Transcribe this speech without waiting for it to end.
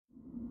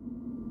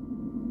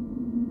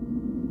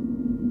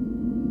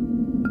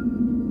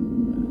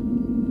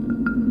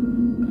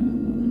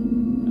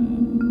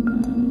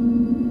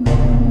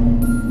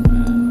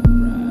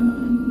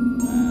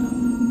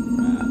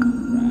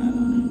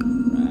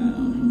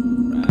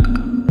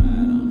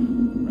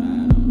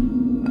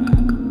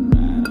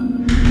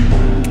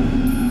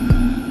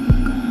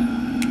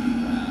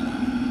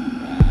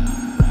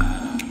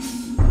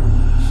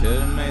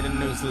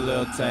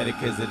tighter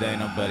cause it ain't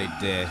nobody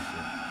dead.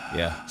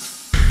 Yeah.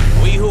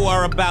 We who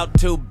are about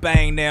to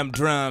bang them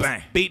drums,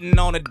 beating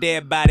on a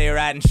dead body,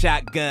 riding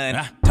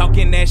shotgun,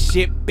 talking that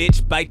shit,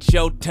 bitch, bite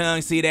your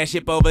tongue. See that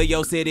ship over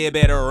your city,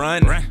 better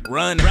run.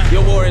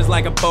 Your war is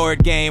like a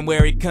board game,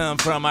 where he come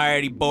from,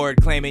 already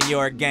bored, claiming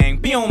your gang.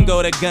 Boom,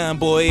 go to gun,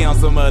 boy, on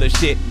some other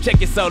shit. Check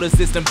your solar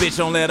system, bitch,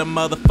 don't let a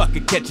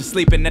motherfucker catch you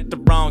sleeping at the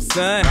wrong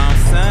sun.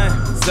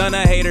 Son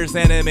of haters,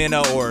 send him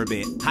into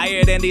orbit,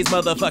 higher than these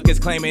motherfuckers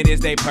claiming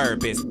it's their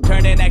purpose.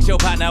 Turn and ask your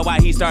partner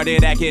why he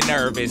started acting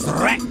nervous.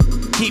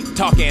 Keep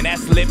talking,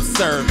 that's lip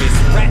service.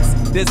 Rats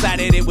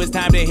decided it was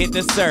time to hit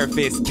the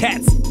surface.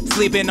 Cats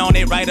sleeping on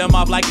it, write them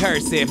off like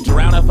cursive.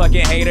 Drown a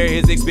fucking hater,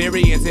 his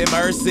experience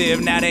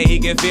immersive. Now that he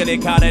can feel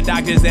it, call the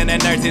doctors and the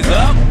nurses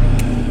up.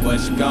 What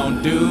you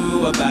gon'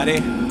 do about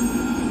it?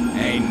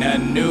 Ain't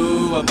nothing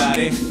new about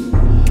it.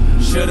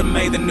 Should've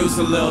made the noose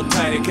a little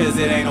tighter, cause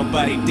it ain't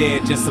nobody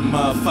dead, just some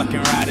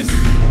motherfucking riders.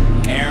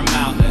 Air 'em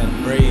out, let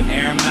 'em breathe.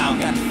 Air 'em out,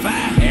 got the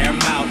fire. Air 'em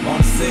out,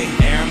 wanna see.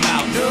 Air 'em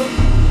out, dude.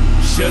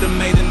 Should've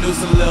made the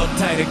noose a little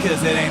tighter,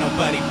 cause it ain't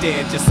nobody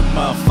dead, just some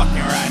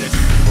motherfucking riders.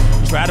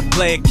 Try to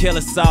play a killer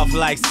soft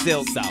like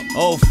silk.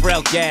 Old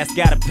frail gas,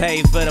 gotta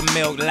pay for the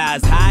milk.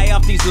 Lies high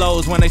off these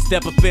lows when they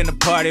step up in the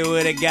party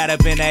with it got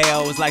up in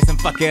AOs like some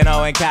fucking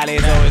O in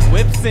college. Always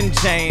whips and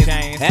chains.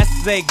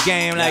 That's the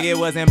game like it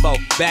wasn't both.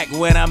 Back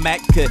when I'm at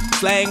could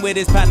slang with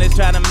his partners,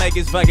 trying to make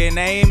his fucking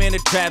name in the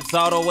traps,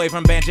 all the way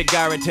from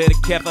Banchagara to the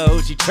Kefa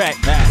Hoochie track.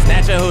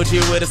 Snatch a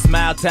hoochie with a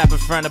smile, tap in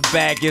front of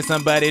back. If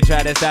somebody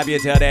try to stop you,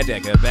 tell that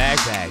decker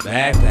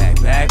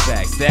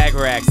backpack, stack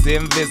racks,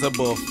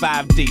 invisible,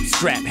 5 deep,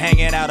 strap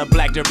hanging out a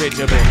black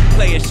dirigible.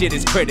 Player shit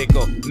is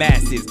critical,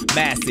 massive,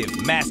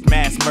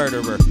 mass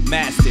murderer,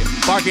 massive.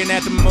 Barking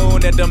at the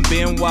moon that done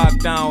been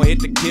walked on. Hit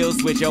the kill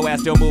switch, your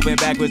ass still moving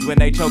backwards when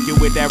they choke you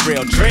with that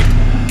real trick.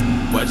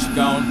 What you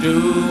gon'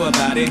 do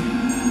about it?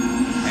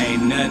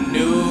 Ain't nothing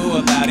new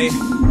about it.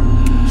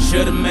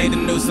 Should've made the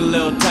noose a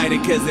little tighter,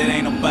 cause it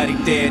ain't nobody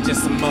dead,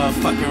 just some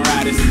motherfucking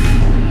riders.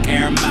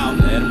 Air 'em out,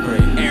 let 'em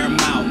breathe. Air 'em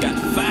out, got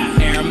the fire.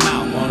 Air 'em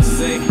out, wanna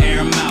see.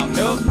 Air 'em out,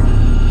 nope.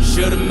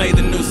 Should've made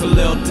the noose a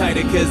little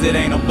tighter, cause it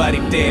ain't nobody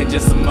dead,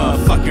 just some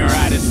motherfucking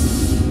riders.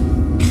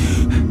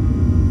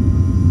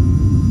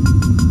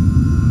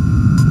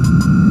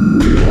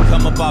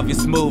 Come up off your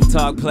smooth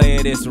talk,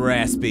 player, this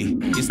raspy.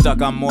 You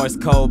stuck on Morse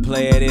code,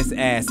 player, this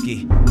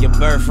ASCII. Your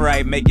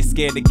birthright make you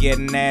scared to get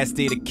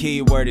nasty. The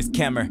key word is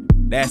Kemmer,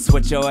 that's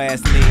what your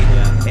ass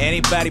need.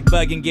 Anybody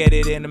bugging, get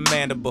it in the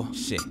mandible.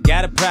 Shit,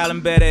 got a problem,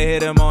 better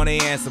hit him on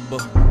the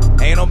answerable.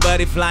 Ain't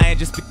nobody flying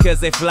just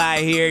because they fly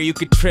here. You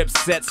could trip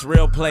sets,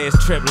 real players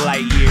trip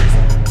light years.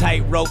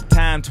 Tight rope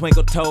time,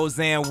 twinkle toes,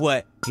 and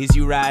what? Is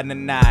you riding the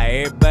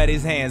night?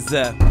 Everybody's hands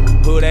up.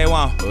 Who they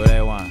want? Who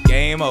they want?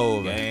 Game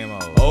over. Game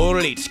over. Old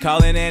leech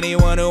calling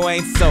anyone who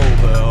ain't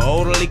sober.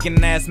 Old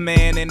leaking ass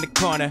man in the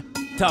corner,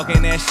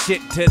 talking that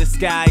shit to the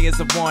sky is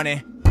a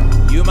warning.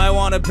 You might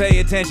wanna pay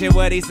attention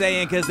what he's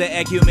saying, cause the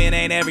acumen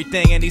ain't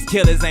everything and these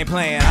killers ain't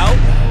playing. Oh,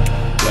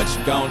 what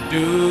you gon'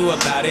 do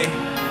about it?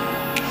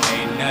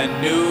 Ain't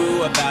nothing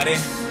new about it.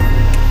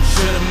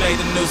 Should've made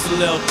the noose a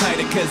little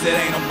tighter, cause it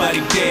ain't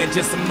nobody dead,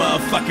 just some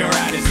motherfucking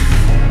riders.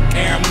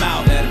 Air 'em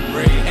out, let it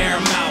breathe. Air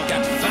 'em out,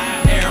 got the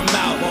fire. Air 'em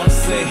out, wanna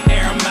see.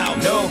 Air 'em out,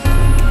 no.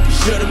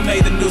 Should've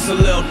made the noose a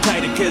little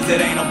tighter, cause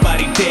it ain't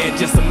nobody dead,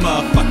 just some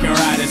motherfucking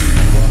riders.